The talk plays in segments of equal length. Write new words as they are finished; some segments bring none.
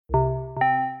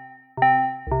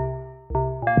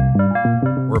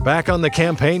We're back on the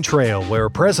campaign trail where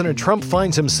President Trump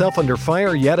finds himself under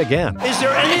fire yet again. Is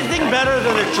there anything better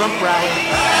than a Trump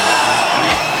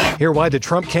rally? Hear why the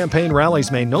Trump campaign rallies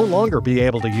may no longer be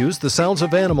able to use the sounds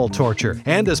of animal torture.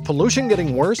 And is pollution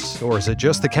getting worse, or is it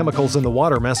just the chemicals in the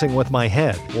water messing with my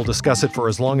head? We'll discuss it for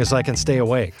as long as I can stay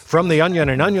awake. From The Onion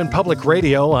and Onion Public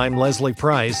Radio, I'm Leslie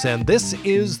Price, and this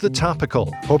is The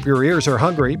Topical. Hope your ears are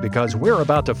hungry because we're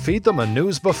about to feed them a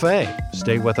news buffet.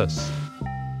 Stay with us.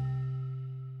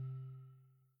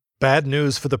 Bad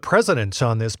news for the president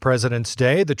on this President's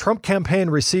Day. The Trump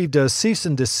campaign received a cease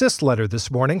and desist letter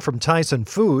this morning from Tyson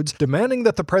Foods demanding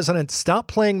that the president stop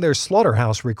playing their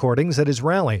slaughterhouse recordings at his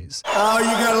rallies. Oh, you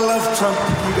gotta love Trump.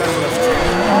 You gotta love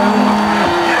Trump.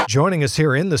 Joining us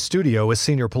here in the studio is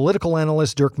senior political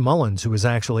analyst Dirk Mullins, who was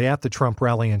actually at the Trump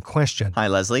rally in question. Hi,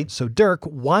 Leslie. So, Dirk,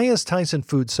 why is Tyson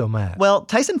Foods so mad? Well,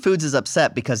 Tyson Foods is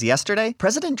upset because yesterday,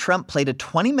 President Trump played a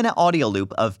 20-minute audio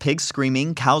loop of pigs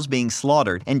screaming, cows being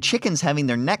slaughtered, and chickens having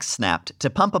their necks snapped to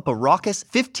pump up a raucous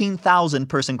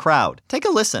 15,000-person crowd. Take a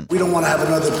listen. We don't want to have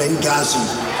another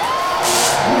Benghazi.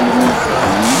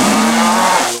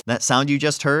 That sound you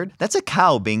just heard? That's a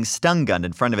cow being stun-gunned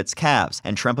in front of its calves,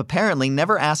 and Trump apparently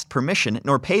never asked permission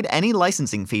nor paid any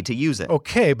licensing fee to use it.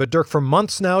 Okay, but Dirk, for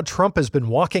months now, Trump has been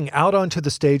walking out onto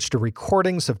the stage to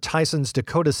recordings of Tyson's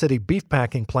Dakota City beef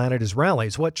packing plant at his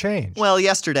rallies. What changed? Well,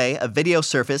 yesterday, a video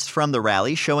surfaced from the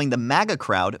rally showing the MAGA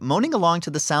crowd moaning along to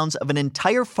the sounds of an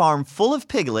entire farm full of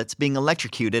piglets being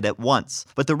electrocuted at once.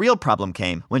 But the real problem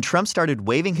came when Trump started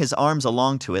waving his arms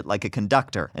along to it like a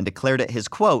conductor and declared it his,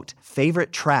 quote,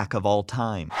 favorite track of all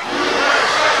time.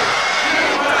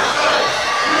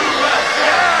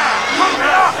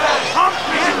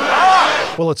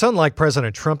 Well, it's unlike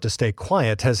President Trump to stay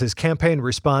quiet. Has his campaign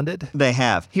responded? They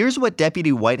have. Here's what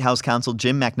Deputy White House Counsel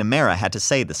Jim McNamara had to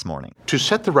say this morning. To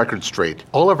set the record straight,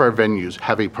 all of our venues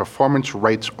have a performance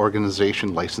rights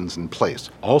organization license in place.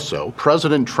 Also,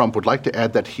 President Trump would like to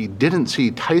add that he didn't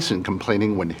see Tyson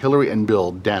complaining when Hillary and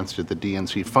Bill danced at the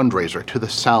DNC fundraiser to the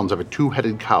sounds of a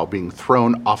two-headed cow being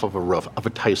thrown off of a roof of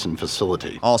a Tyson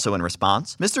facility. Also in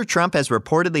response, Mr. Trump has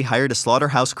reportedly hired a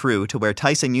slaughterhouse crew to wear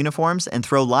Tyson uniforms and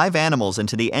throw live animals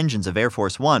into the engines of Air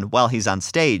Force One while he's on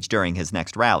stage during his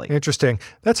next rally. Interesting.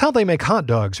 That's how they make hot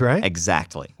dogs, right?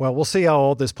 Exactly. Well, we'll see how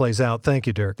all this plays out. Thank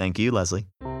you, Dirk. Thank you, Leslie.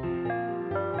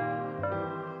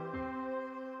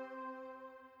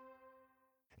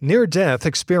 Near-death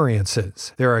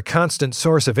experiences. They're a constant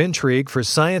source of intrigue for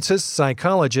scientists,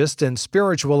 psychologists, and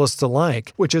spiritualists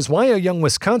alike, which is why a young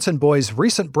Wisconsin boy's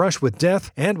recent brush with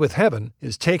death and with heaven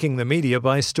is taking the media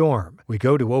by storm. We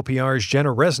go to OPR's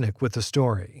Jenna Resnick with the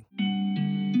story.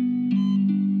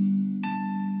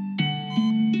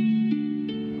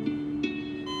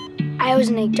 I was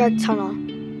in a dark tunnel.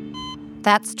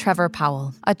 That's Trevor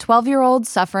Powell, a 12-year-old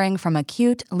suffering from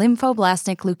acute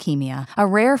lymphoblastic leukemia, a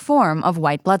rare form of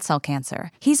white blood cell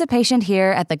cancer. He's a patient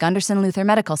here at the Gunderson Luther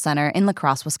Medical Center in La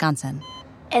Crosse, Wisconsin.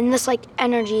 And this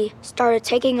energy started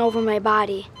taking over my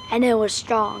body, and it was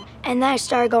strong. And then I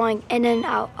started going in and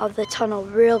out of the tunnel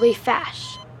really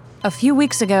fast. A few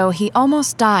weeks ago, he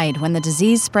almost died when the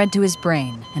disease spread to his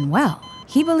brain. And well,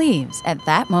 he believes at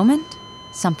that moment,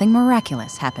 something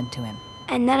miraculous happened to him.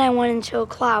 And then I went into a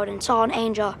cloud and saw an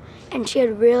angel, and she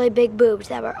had really big boobs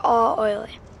that were all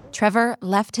oily. Trevor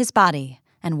left his body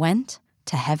and went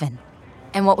to heaven.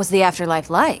 And what was the afterlife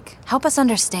like? Help us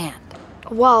understand.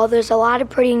 Well, there's a lot of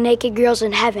pretty naked girls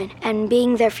in heaven, and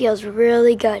being there feels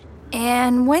really good.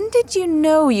 And when did you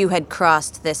know you had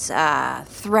crossed this,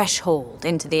 threshold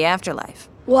into the afterlife?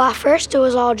 Well, at first it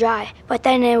was all dry, but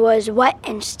then it was wet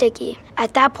and sticky.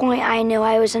 At that point, I knew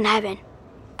I was in heaven.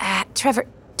 Trevor,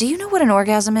 do you know what an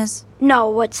orgasm is? No,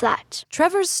 what's that?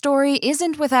 Trevor's story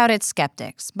isn't without its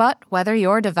skeptics, but whether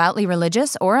you're devoutly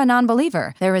religious or a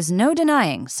non-believer, there is no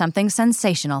denying something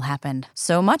sensational happened.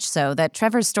 So much so that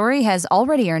Trevor's story has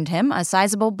already earned him a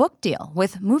sizable book deal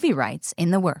with movie rights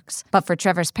in the works. But for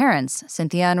Trevor's parents,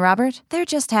 Cynthia and Robert, they're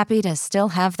just happy to still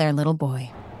have their little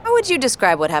boy. How would you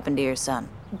describe what happened to your son?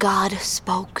 God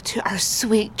spoke to our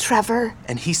sweet Trevor.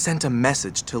 And he sent a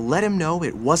message to let him know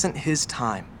it wasn't his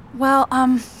time. Well,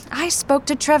 I spoke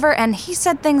to Trevor, and he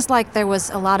said things like there was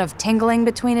a lot of tingling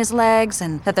between his legs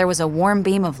and that there was a warm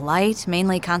beam of light,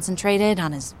 mainly concentrated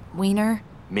on his wiener.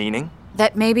 Meaning?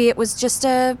 That maybe it was just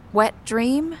a wet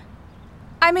dream?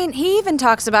 I mean, he even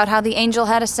talks about how the angel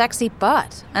had a sexy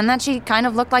butt, and that she kind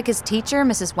of looked like his teacher,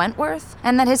 Mrs. Wentworth,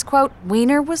 and that his, quote,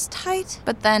 wiener was tight,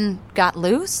 but then got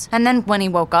loose, and then when he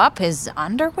woke up, his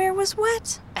underwear was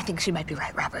wet. I think she might be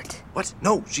right, Robert. What?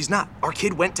 No, she's not. Our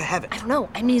kid went to heaven. I don't know.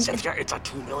 I mean... Cynthia, it's a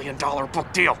 $2 million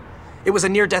book deal. It was a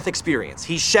near-death experience.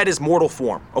 He shed his mortal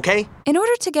form, okay? In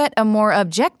order to get a more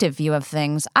objective view of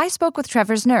things, I spoke with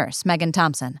Trevor's nurse, Megan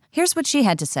Thompson. Here's what she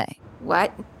had to say.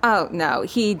 What? Oh, no,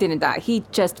 he didn't die. He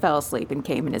just fell asleep and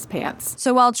came in his pants.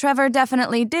 So while Trevor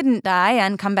definitely didn't die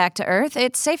and come back to Earth,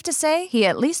 it's safe to say he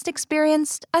at least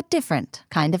experienced a different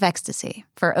kind of ecstasy.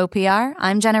 For OPR,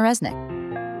 I'm Jenna Resnick.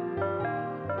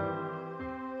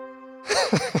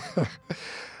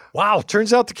 Wow,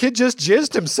 turns out the kid just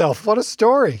jizzed himself. What a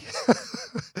story.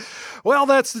 Well,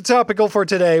 that's the topical for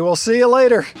today. We'll see you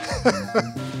later.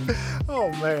 Oh,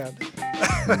 man.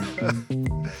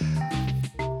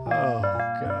 Oh.